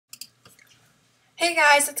Hey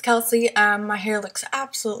guys, it's Kelsey. My hair looks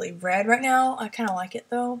absolutely red right now. I kind of like it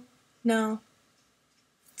though. No,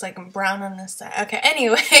 it's like brown on this side. Okay,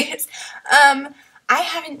 anyways, I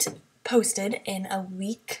haven't posted in a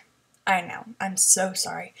week. I know, I'm so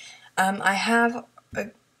sorry. I have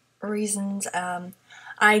reasons.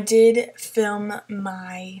 I did film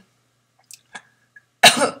my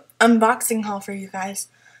unboxing haul for you guys,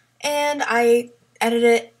 and I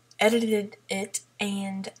edited it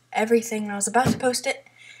and everything, and I was about to post it,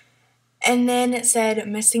 and then it said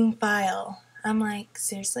missing file. I'm like,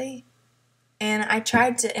 seriously? And I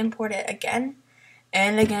tried to import it again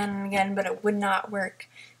and again and again, but it would not work.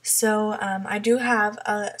 So I do have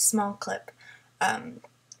a small clip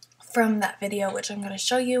from that video, which I'm going to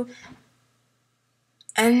show you.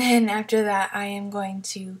 And then after that, I am going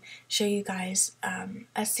to show you guys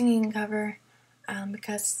a singing cover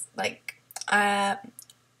because, like,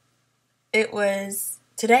 it was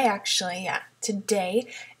today, actually. Yeah, today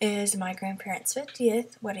is my grandparents'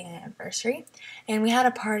 50th wedding anniversary, and we had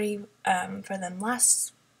a party for them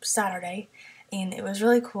last Saturday, and it was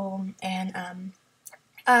really cool. And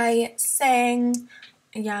I sang.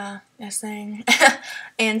 Yeah, I sang.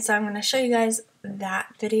 And so I'm going to show you guys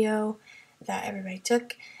that video that everybody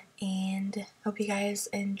took, and hope you guys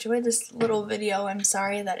enjoyed this little video. I'm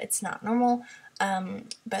sorry that it's not normal,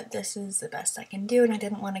 but this is the best I can do, and I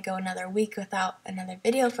didn't want to go another week without another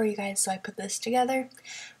video for you guys, so I put this together.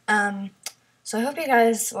 So I hope you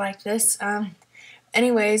guys like this.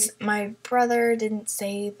 Anyways, my brother didn't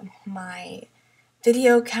save my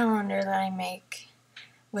video calendar that I make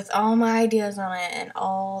with all my ideas on it and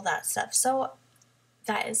all that stuff, so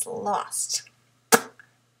that is lost.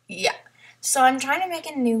 Yeah. So I'm trying to make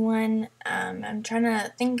a new one. I'm trying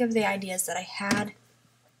to think of the ideas that I had.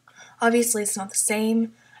 Obviously, it's not the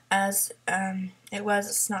same as it was.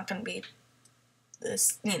 It's not going to be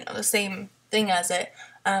this, the same thing as it.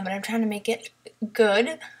 But I'm trying to make it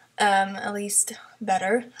good, at least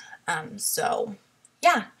better. So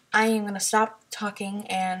yeah, I am going to stop talking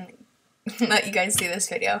and let you guys see this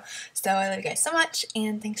video. So I love you guys so much,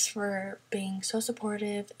 and thanks for being so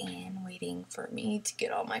supportive and waiting for me to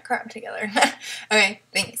get all my crap together. Okay,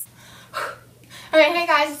 thanks. Okay, hey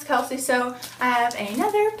guys, it's Kelsey. So I have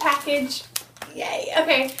another package. Yay.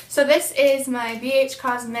 Okay, so this is my BH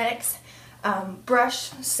Cosmetics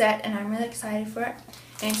brush set, and I'm really excited for it.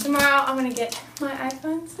 And tomorrow I'm going to get my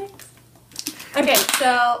iPhone 6. Okay,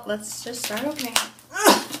 so let's just start opening.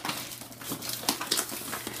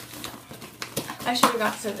 I should have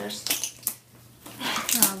got scissors.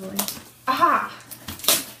 Probably. Aha!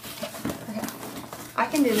 Okay. I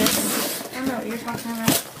can do this. I don't know what you're talking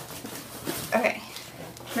about. Okay.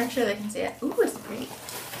 Make sure they can see it. Ooh, it's pretty.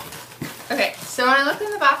 Okay, so when I look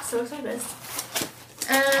in the box, it looks like this.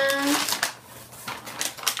 Oh.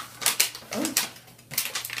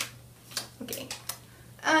 Okay.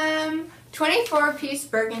 24-piece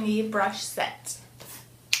burgundy brush set.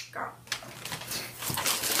 Girl.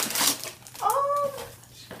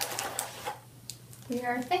 We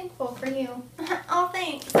are thankful for you. Oh,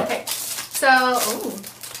 thanks. Okay, so, ooh,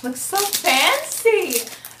 looks so fancy.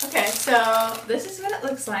 Okay, so this is what it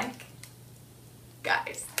looks like.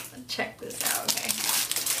 Guys, check this out, okay?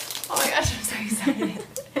 Oh my gosh, I'm so excited.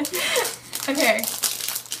 Okay.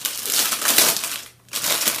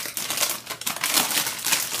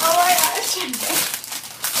 Oh my gosh.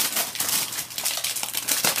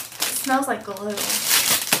 It smells like glue.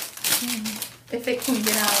 If it can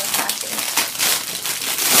get out of the package.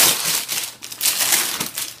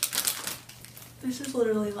 This is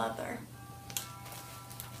literally leather.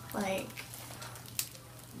 Like,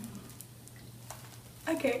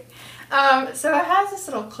 okay. So it has this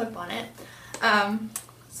little clip on it.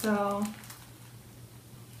 So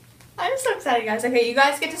I'm so excited, guys. Okay, you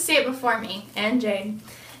guys get to see it before me and Jade.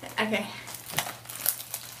 Okay.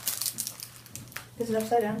 Is it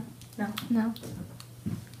upside down? No. No.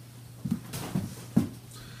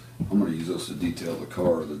 I'm going to use this to detail the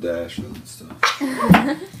car, the dash and stuff.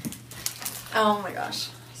 Oh my gosh.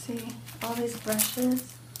 See all these brushes?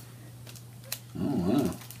 Oh,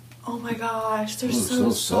 wow. Oh my gosh, they're so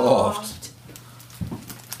soft.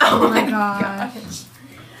 Oh my gosh.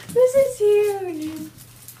 This is huge.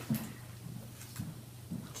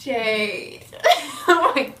 Jade.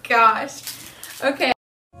 Oh my gosh. Okay.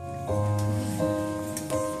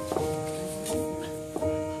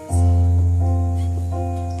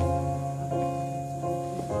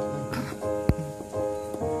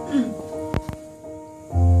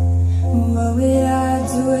 What would I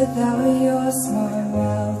do without your smart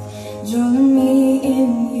mouth? Drawing me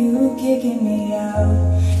in, you kicking me out.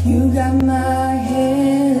 You got my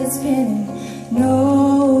head spinning,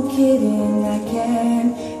 no kidding, I can't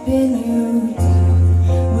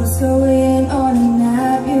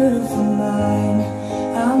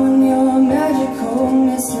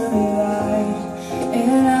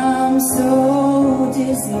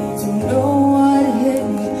don't know what hit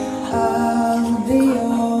me. I'll be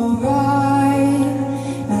alright.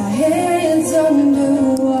 My head's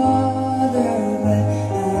underwater, but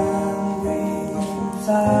I'm breathing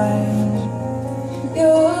fine.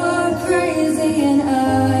 You're crazy and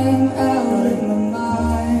I'm out of my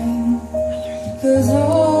mind. 'Cause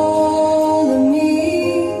all of me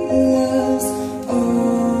loves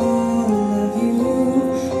all of you.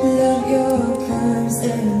 Love your curves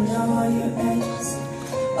and all your edges,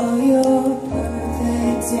 all your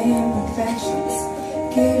perfect imperfections.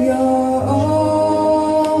 Give your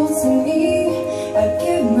all to me, I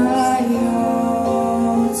give my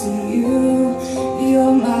all to you.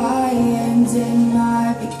 You're my end and my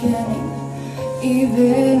beginning,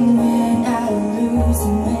 even when I lose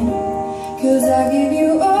and win. 'Cause I give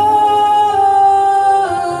you all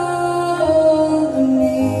of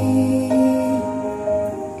me,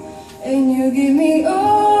 and you give me all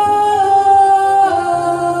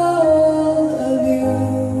of you.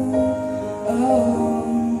 Oh,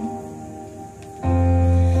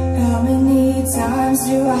 how many times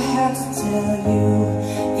do I have to tell you?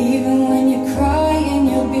 Even when you cry and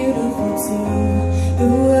you're beautiful too. The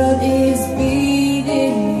world is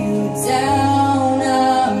beating you down.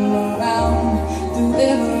 I'm around through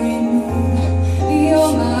every mood.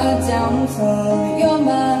 You're my downfall, you're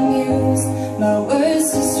my muse, my worst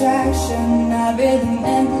distraction, my rhythm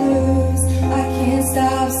and blues. I can't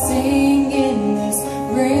stop singing this,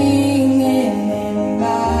 ringing in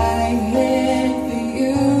my head for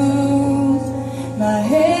you. My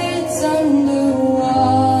head's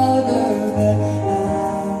underwater, but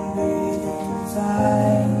I'm breathing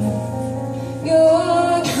fine.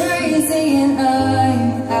 You're crazy and I'm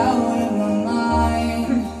out of my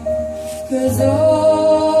mind. 'Cause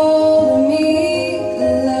all of me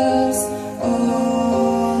loves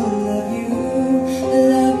all of you.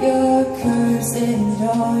 Love your curves and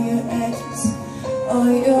all your edges,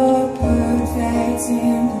 all your perfect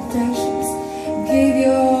imperfections. Give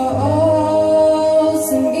your all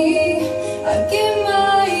to me, I give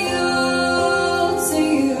my all to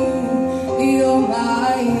you. You're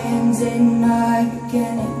my end and my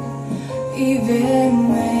beginning, even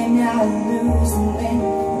when I lose and win.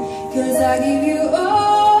 'Cause I give you all